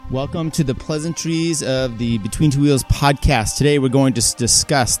Welcome to the pleasantries of the Between Two Wheels podcast. Today we're going to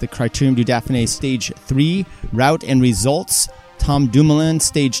discuss the Criterium du Dauphiné Stage 3 route and results. Tom Dumoulin,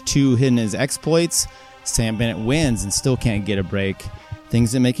 Stage 2, hidden his exploits. Sam Bennett wins and still can't get a break.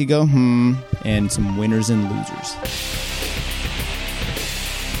 Things that make you go, and some winners and losers.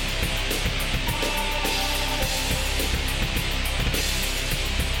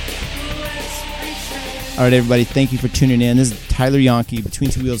 All right, everybody, thank you for tuning in. This is Tyler Yonke,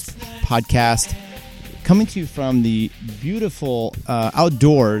 Between Two Wheels podcast, coming to you from the beautiful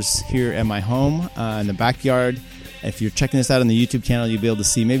outdoors here at my home in the backyard. If you're checking this out on the YouTube channel, you'll be able to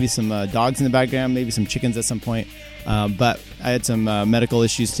see maybe some dogs in the background, maybe some chickens at some point. But I had some medical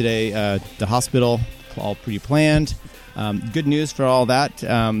issues today at the hospital, all pre-planned. Good news for all that.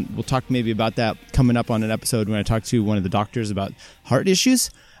 We'll talk maybe about that coming up on an episode when I talk to one of the doctors about heart issues.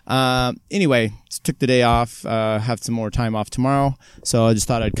 Anyway, just took the day off, have some more time off tomorrow. So I just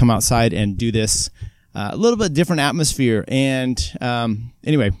thought I'd come outside and do this, a little bit different atmosphere. And,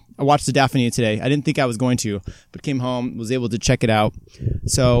 anyway, I watched the Dauphiné today. I didn't think I was going to, but came home, was able to check it out.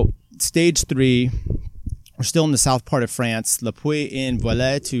 So Stage 3, we're still in the south part of France, Le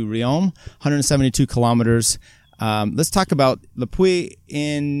Puy-en-Velay to Riom, 172 kilometers. Let's talk about Le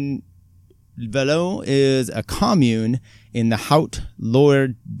Puy-en-Velay is a commune in the Haute-Loire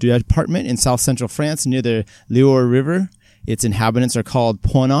department in south-central France near the Loire River. Its inhabitants are called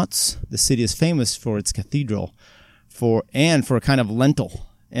Ponots. The city is famous for its cathedral for a kind of lentil,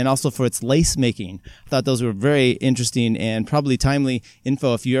 and also for its lace making. I thought those were very interesting and probably timely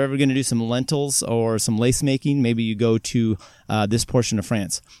info. If you're ever going to do some lentils or some lace making, maybe you go to this portion of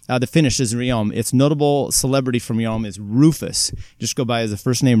France. The finish is Riom. Its notable celebrity from Riom is Rufus. Just go by as the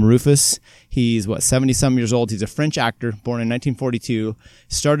first name Rufus. He's 70-some years old. He's a French actor, born in 1942.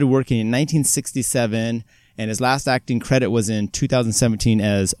 Started working in 1967, and his last acting credit was in 2017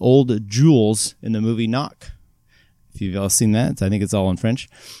 as Old Jules in the movie Knock. If you've all seen that, I think it's all in French.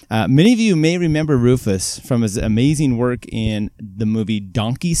 Many of you may remember Rufus from his amazing work in the movie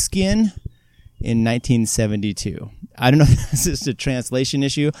Donkey Skin in 1972. I don't know if this is a translation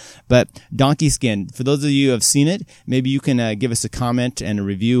issue, but Donkey Skin, for those of you who have seen it, maybe you can give us a comment and a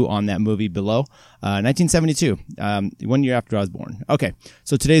review on that movie below. 1972, 1 year after I was born. Okay,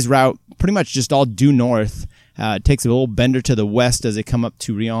 so today's route, pretty much just all due north. It takes a little bender to the west as they come up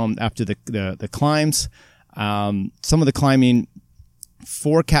to Riom after the climbs. Some of the climbing,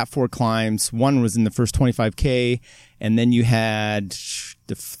 4 Cat 4 climbs. One was in the first 25K, and then you had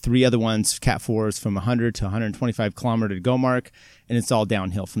the 3 other ones, Cat 4s, from 100 to 125 kilometer to go mark, and it's all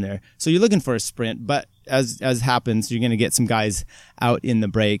downhill from there. So you're looking for a sprint, but as happens, you're going to get some guys out in the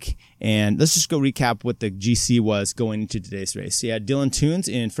break. And let's just go recap what the GC was going into today's race. So you had Dylan Teuns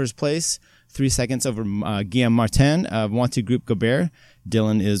in first place, 3 seconds over Guillaume Martin of Wanty Group Gobert.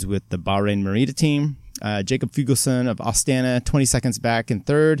 Dylan is with the Bahrain Merida team. Jacob Fuglsang of Astana, 20 seconds back in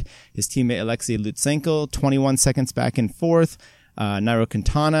third. His teammate Alexei Lutsenko, 21 seconds back in fourth. Nairo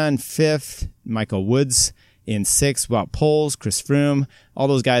Quintana in fifth. Michael Woods in sixth. Wout Poels, Chris Froome. All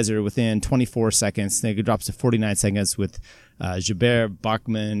those guys are within 24 seconds. They drops to 49 seconds with Gilbert,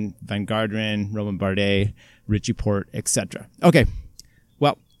 Bachmann, Van Garderen, Romain Bardet, Richie Porte, etc. Okay,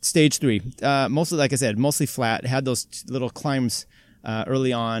 well, Stage 3. Mostly, like I said, mostly flat. Had those little climbs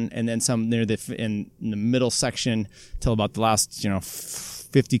early on, and then some near in the middle section till about the last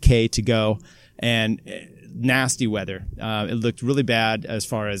 50K to go, and nasty weather. It looked really bad as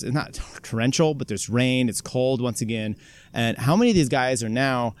far as, it's not torrential, but there's rain, it's cold once again. And how many of these guys are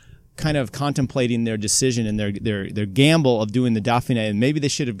now kind of contemplating their decision and their gamble of doing the Dauphiné, and maybe they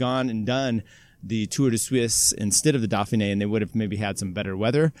should have gone and done the Tour de Suisse instead of the Dauphiné, and they would have maybe had some better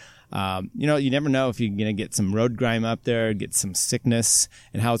weather. You never know if you're going to get some road grime up there, get some sickness,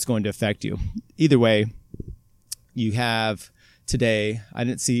 and how it's going to affect you. Either way, you have today, I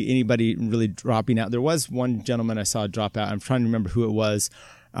didn't see anybody really dropping out. There was one gentleman I saw drop out. I'm trying to remember who it was,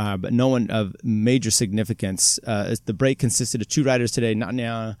 but no one of major significance. The break consisted of 2 riders today,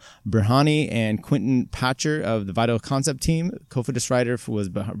 Natnia Berhani and Quentin Patcher of the Vital Concept team. Cofidis rider was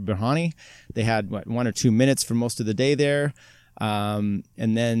Berhani. They had 1 or 2 minutes for most of the day there. And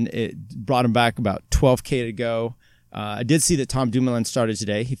then it brought him back about 12K to go. I did see that Tom Dumoulin started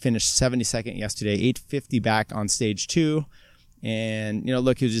today. He finished 72nd yesterday, 850 back on Stage 2. And,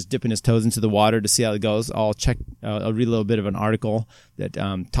 look, he was just dipping his toes into the water to see how it goes. I'll read a little bit of an article that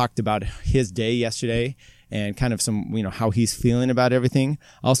talked about his day yesterday and kind of some, how he's feeling about everything.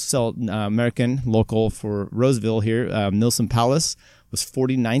 Also, American local for Roseville here, Nilson Palace was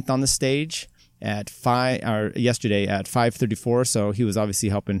 49th on the stage. at yesterday at 5:34. So he was obviously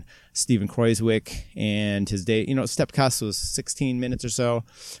helping Stephen Kreuzwick, and his day, step cost was 16 minutes or so.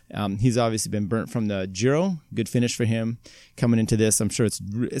 He's obviously been burnt from the Giro. Good finish for him coming into this. I'm sure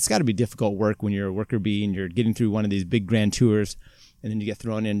it's got to be difficult work when you're a worker bee and you're getting through one of these big grand tours, and then you get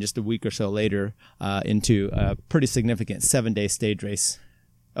thrown in just a week or so later into a pretty significant 7-day stage race.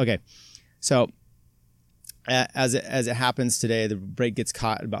 Okay, so as it happens today, the break gets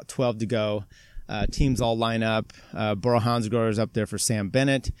caught at about 12 to go. Teams all line up. Bora Hansgrohe is up there for Sam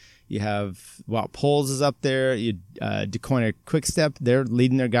Bennett. You have Wout Poels is up there. De Koning Quickstep, they're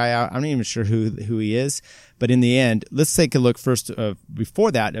leading their guy out. I'm not even sure who he is. But in the end, let's take a look first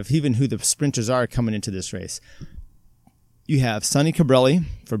before that of even who the sprinters are coming into this race. You have Sonny Colbrelli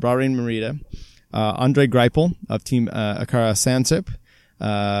for Bahrain Merida, Andre Greipel of Team Akara Sansep,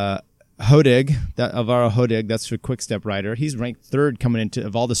 Hodig, Alvaro Hodig, that's your Quickstep rider. He's ranked third coming into,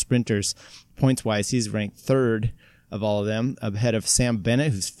 of all the sprinters, points-wise, he's ranked third of all of them, ahead of Sam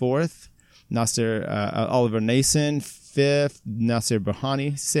Bennett, who's fourth, Oliver Nason, fifth, Nasser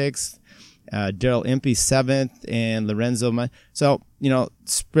Berhane, sixth, Daryl Impey, seventh, and Lorenzo. So,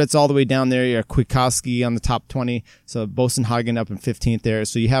 spreads all the way down there. You have Kwiatkowski on the top 20, so Bosenhagen up in 15th there.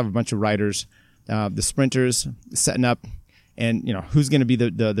 So you have a bunch of riders, the sprinters setting up. And, who's going to be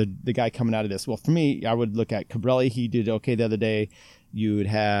the guy coming out of this? Well, for me, I would look at Colbrelli. He did okay the other day. You would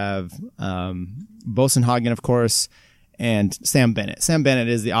have Bosenhagen, of course, and Sam Bennett. Sam Bennett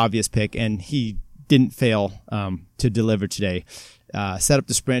is the obvious pick, and he didn't fail to deliver today. Set up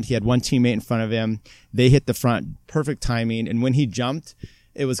the sprint. He had one teammate in front of him. They hit the front. Perfect timing. And when he jumped,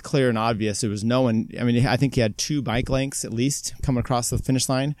 it was clear and obvious. There was no one. I mean, I think he had 2 bike lengths at least coming across the finish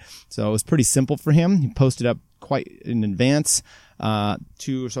line. So it was pretty simple for him. He posted up quite in advance,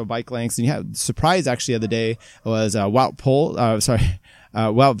 2 or so bike lengths. And you had surprise actually the other day was Wout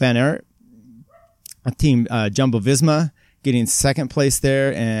van Aert, team Jumbo Visma, getting second place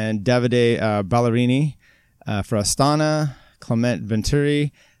there, and Davide Ballerini for Astana, Clement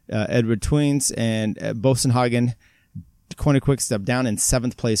Venturi, Edward Twins, and Bosenhagen. Koning Quickstep down in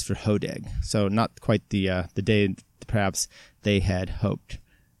 7th place for Hodig. So not quite the day perhaps they had hoped.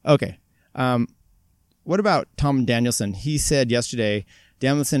 Okay. What about Tom Danielson? He said yesterday,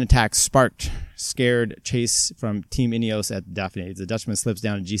 Danielson attack scared chase from Team Ineos at Dauphiné. The Dutchman slips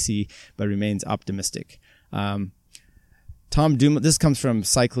down to GC, but remains optimistic. This comes from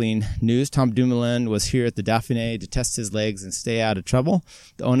Cycling News. Tom Dumoulin was here at the Dauphiné to test his legs and stay out of trouble.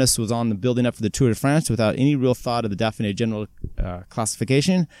 The onus was on the building up for the Tour de France without any real thought of the Dauphiné general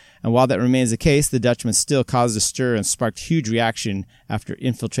classification. And while that remains the case, the Dutchman still caused a stir and sparked huge reaction after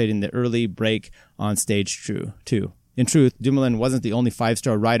infiltrating the early break on stage 2. In truth, Dumoulin wasn't the only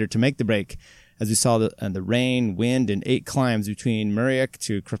 5-star rider to make the break, as we saw the rain, wind, and 8 climbs between Mauriac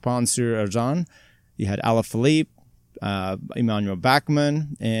to Crépin-sur-Argens. You had Alaphilippe, Emmanuel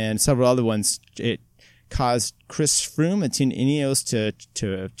Bachmann, and several other ones. It caused Chris Froome and Team Ineos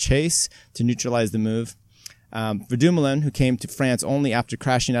to chase to neutralize the move. For Dumoulin, who came to France only after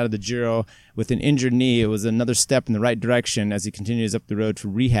crashing out of the Giro with an injured knee, it was another step in the right direction as he continues up the road for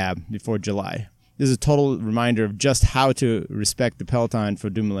rehab before July. This is a total reminder of just how to respect the peloton for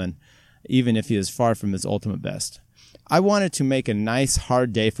Dumoulin, even if he is far from his ultimate best. I wanted to make a nice,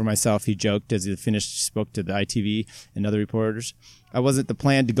 hard day for myself, he joked as he spoke to the ITV and other reporters. I wasn't the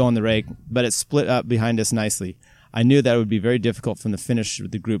plan to go on the rake, but it split up behind us nicely. I knew that it would be very difficult from the finish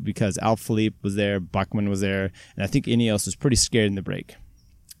with the group because Alaphilippe was there, Bachmann was there, and I think Ineos was pretty scared in the break.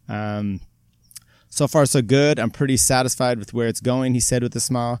 So far, so good. I'm pretty satisfied with where it's going, he said with a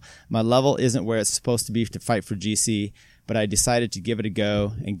smile. My level isn't where it's supposed to be to fight for GC, but I decided to give it a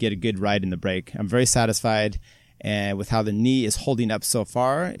go and get a good ride in the break. I'm very satisfied and with how the knee is holding up so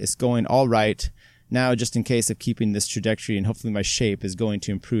far. It's going all right. Now, just in case of keeping this trajectory, and hopefully my shape is going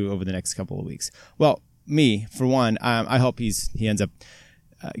to improve over the next couple of weeks. Well, me, for one, I hope he ends up.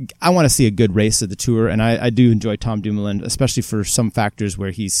 I want to see a good race at the Tour, and I do enjoy Tom Dumoulin, especially for some factors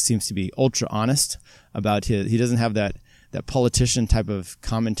where he seems to be ultra honest about he doesn't have that politician type of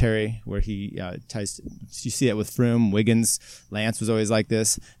commentary where he tries to, you see it with Froome, Wiggins, Lance was always like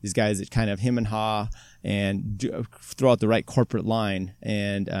this. These guys that kind of him and ha and throw out the right corporate line,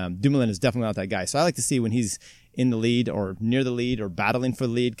 and Dumoulin is definitely not that guy. So I like to see when he's in the lead or near the lead or battling for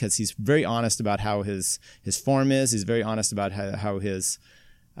the lead, because he's very honest about how his form is. He's very honest about how his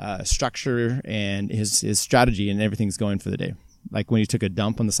structure and his strategy and everything's going for the day. Like when he took a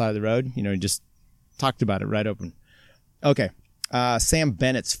dump on the side of the road, he just talked about it right open. Okay, Sam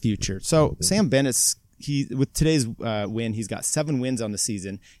Bennett's future. So Sam Bennett's, with today's win, he's got 7 wins on the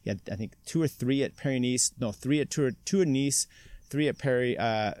season. He had, I think, 2 or 3 at Paris-Nice. No, 3 at Tour, 2 at Nice, 3 at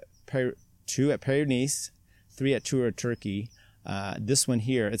Paris, 2 at Paris-Nice, 3 at Tour of Turkey. This one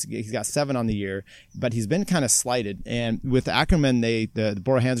here, he's got 7 on the year, but he's been kind of slighted. And with Ackerman, the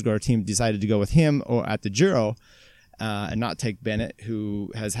Bora Hansgrohe team decided to go with him or at the Giro and not take Bennett,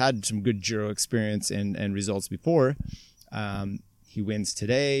 who has had some good Giro experience and results before. He wins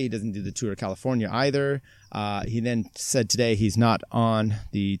today. He doesn't do the Tour of California either. He then said today he's not on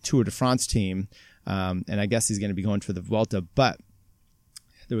the Tour de France team, and I guess he's going to be going for the Vuelta. But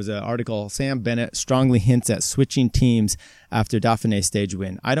there was an article, Sam Bennett strongly hints at switching teams after Dauphiné stage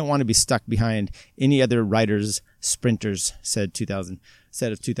win. I don't want to be stuck behind any other riders, sprinters, said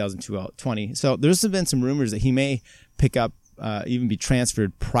of 2020. So there's been some rumors that he may pick up, even be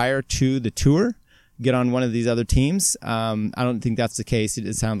transferred prior to the Tour, get on one of these other teams. I don't think that's the case.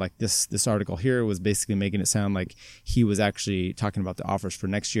 It sounded like this article here was basically making it sound like he was actually talking about the offers for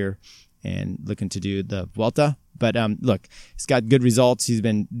next year and looking to do the Vuelta. But look, he's got good results. He's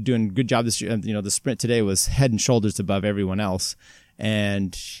been doing a good job this year. The sprint today was head and shoulders above everyone else,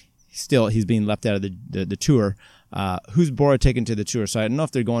 and still he's being left out of the Tour. Who's Bora taken to the Tour? So I don't know if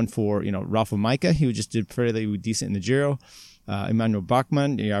they're going for Ralph Maika, who just did fairly decent in the Giro. Emmanuel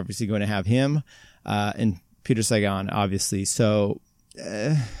Bachmann, you're obviously going to have him, and Peter Sagan, obviously. So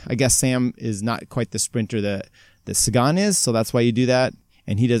I guess Sam is not quite the sprinter that Sagan is, so that's why you do that.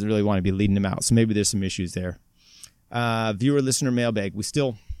 And he doesn't really want to be leading them out. So maybe there's some issues there. Viewer, listener, mailbag. We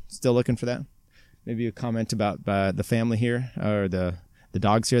still looking for that. Maybe a comment about the family here or the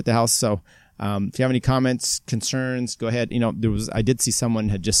dogs here at the house. So if you have any comments, concerns, go ahead. I did see someone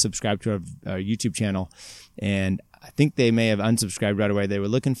had just subscribed to our YouTube channel, and I think they may have unsubscribed right away. They were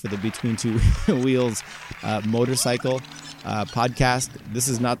looking for the Between Two Wheels motorcycle podcast. This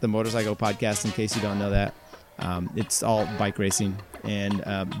is not the motorcycle podcast, in case you don't know that. It's all bike racing and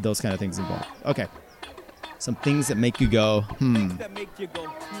those kind of things involved. Okay. Some things that make you go,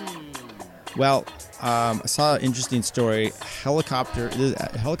 Well, I saw an interesting story. A helicopter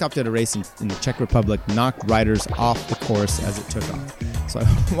at a race in the Czech Republic knocked riders off the course as it took off. So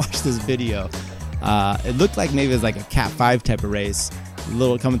I watched this video. It looked like maybe it was like a Cat 5 type of race.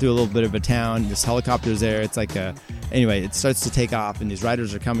 Coming through a little bit of a town. This helicopter's there. It's like anyway, it starts to take off, and these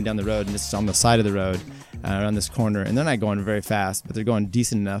riders are coming down the road, and it's on the side of the road. Around this corner, and they're not going very fast, but they're going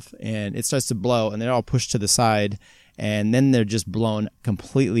decent enough, and it starts to blow, and they're all pushed to the side, and then they're just blown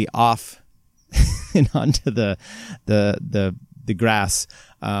completely off and onto the grass.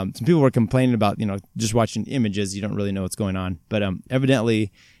 Some people were complaining about, just watching images, you don't really know what's going on, but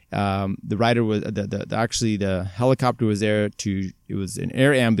evidently the rider was the helicopter was there it was an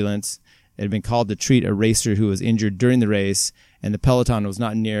air ambulance. It had been called to treat a racer who was injured during the race, and the peloton was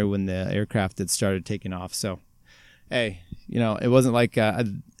not near when the aircraft had started taking off. So, hey, it wasn't like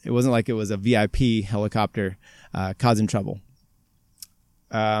it was a VIP helicopter causing trouble.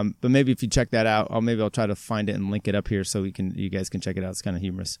 But maybe if you check that out, I'll try to find it and link it up here so you guys can check it out. It's kind of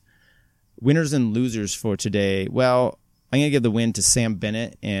humorous. Winners and losers for today. Well, I'm gonna give the win to Sam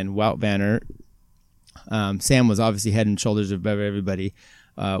Bennett and Wout van Aert. Sam was obviously head and shoulders above everybody.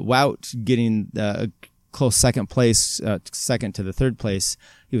 Wout getting a close second to the third place.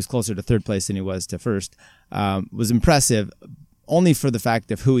 He was closer to third place than he was to first. Was impressive only for the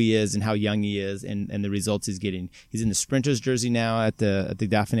fact of who he is and how young he is and the results he's getting. He's in the sprinter's jersey now at the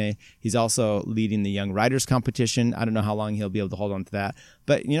Dauphiné. He's also leading the young riders competition. I don't know how long he'll be able to hold on to that.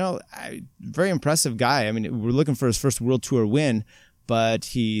 But, very impressive guy. I mean, we're looking for his first World Tour win, but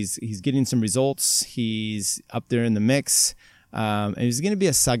he's getting some results. He's up there in the mix. And he's going to be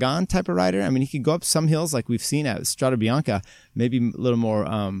a Sagan type of rider. I mean, he could go up some hills like we've seen at Strade Bianche, maybe a little more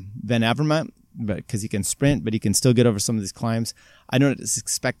Van Avermaet, because he can sprint, but he can still get over some of these climbs. I don't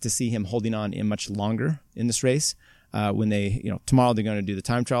expect to see him holding on in much longer in this race. When tomorrow they're going to do the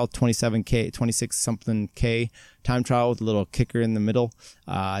time trial, 26 something K time trial with a little kicker in the middle.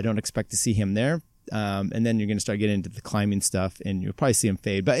 I don't expect to see him there. And then you're going to start getting into the climbing stuff, and you'll probably see him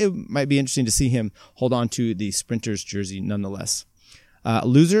fade. But it might be interesting to see him hold on to the sprinter's jersey nonetheless.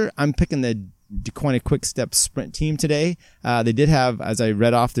 Loser, I'm picking the DeQuanta Quick Step sprint team today. They did have, as I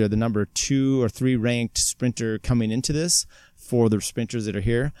read off there, the number 2 or 3 ranked sprinter coming into this for the sprinters that are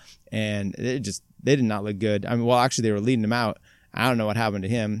here, and they did not look good. I mean, well, actually, they were leading him out. I don't know what happened to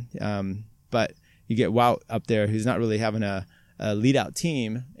him, but you get Wout up there, who's not really having a lead out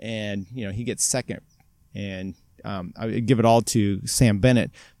team, and he gets second, and I would give it all to Sam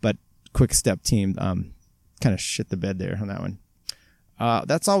Bennett, but Quick Step team kind of shit the bed there on that one.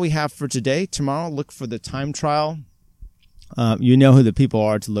 That's all we have for today. Tomorrow, look for the time trial. You know who the people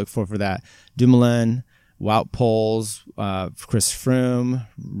are to look for that. Dumoulin, Wout Poels, Chris Froome,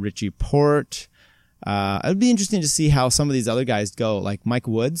 Richie Porte. It would be interesting to see how some of these other guys go, like Mike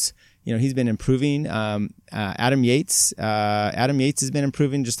Woods. he's been improving. Adam Yates has been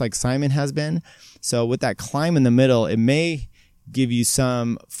improving just like Simon has been. So with that climb in the middle, it may give you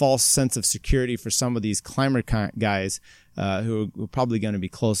some false sense of security for some of these climber guys who are probably going to be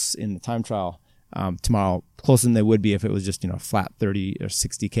close in the time trial tomorrow, closer than they would be if it was just flat 30 or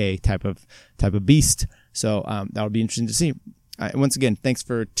 60K type of beast. So that'll be interesting to see. Once again, thanks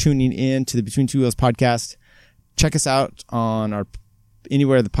for tuning in to the Between Two Wheels podcast. Check us out on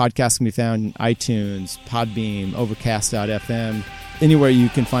anywhere the podcast can be found: iTunes, Podbeam, Overcast.fm, anywhere you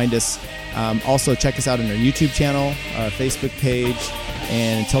can find us. Also, check us out on our YouTube channel, our Facebook page.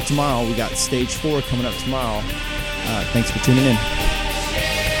 And until tomorrow, we got stage 4 coming up tomorrow. Thanks for tuning in.